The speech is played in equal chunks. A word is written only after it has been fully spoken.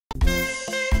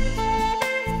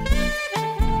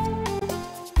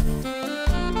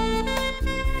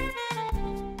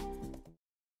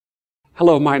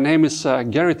Hello, my name is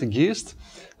Gerrit DE GEEST,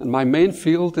 and my main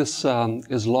field is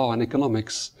law and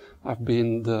economics. I've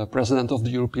been the president of the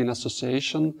European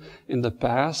Association in the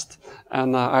past,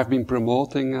 and I've been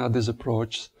promoting this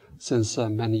approach since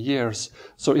many years.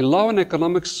 So in law and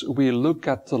economics, we look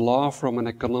at the law from an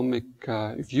economic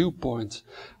viewpoint.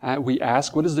 We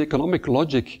ask what is the economic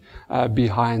logic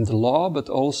behind the law, but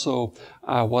also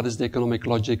what is the economic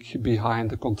logic behind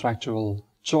the contractual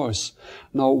choice.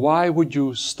 Now, why would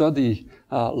you study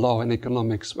law and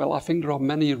economics? Well, I think there are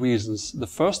many reasons. The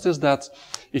first is that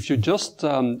if you just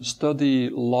study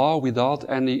law without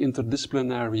any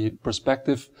interdisciplinary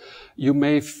perspective, you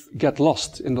may get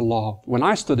lost in the law. When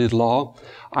I studied law,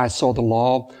 I saw the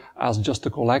law as just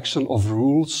a collection of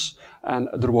rules, and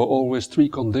there were always 3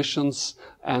 conditions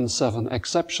and 7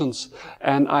 exceptions.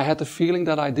 And I had the feeling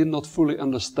that I did not fully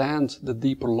understand the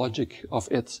deeper logic of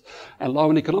it. And law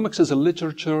and economics is a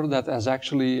literature that has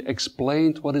actually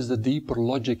explained what is the deeper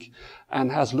logic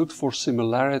and has looked for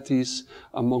similarities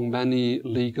among many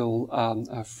legal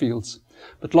fields.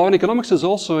 But law and economics is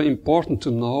also important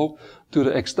to know to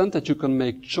the extent that you can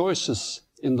make choices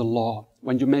in the law.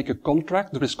 When you make a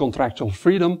contract, there is contractual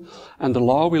freedom, and the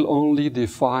law will only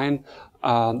define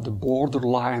the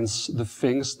borderlines, the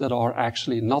things that are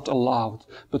actually not allowed.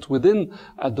 But within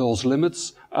those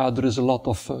limits, there is a lot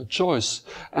of choice.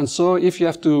 And so if you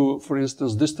have to, for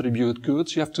instance, distribute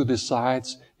goods, you have to decide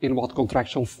in what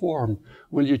contractual form.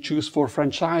 Will you choose for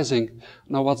franchising?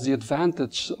 Now, what's the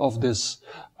advantage of this?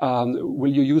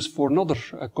 Will you use for another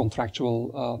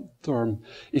contractual term?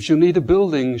 If you need a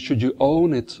building, should you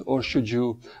own it or should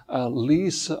you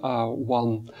lease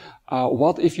one?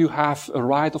 What if you have a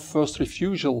right of first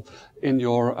refusal in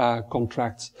your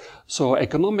contract? So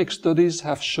economic studies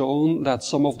have shown that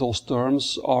some of those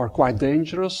terms are quite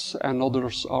dangerous and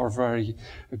others are very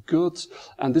good.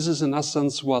 And this is in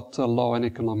essence what law and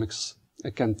economics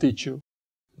can teach you.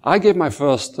 I gave my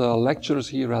first lectures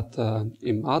here at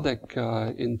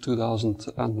IMADEC in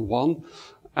 2001,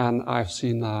 and I've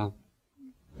seen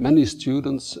many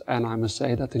students, and I must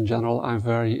say that in general I'm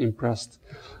very impressed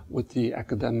with the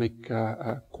academic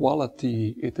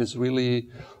quality. It is really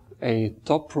a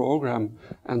top program,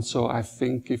 and so I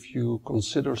think if you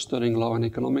consider studying law and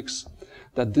economics,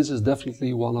 that this is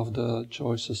definitely one of the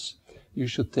choices you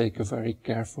should take a very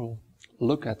careful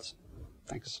look at.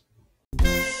 Thanks.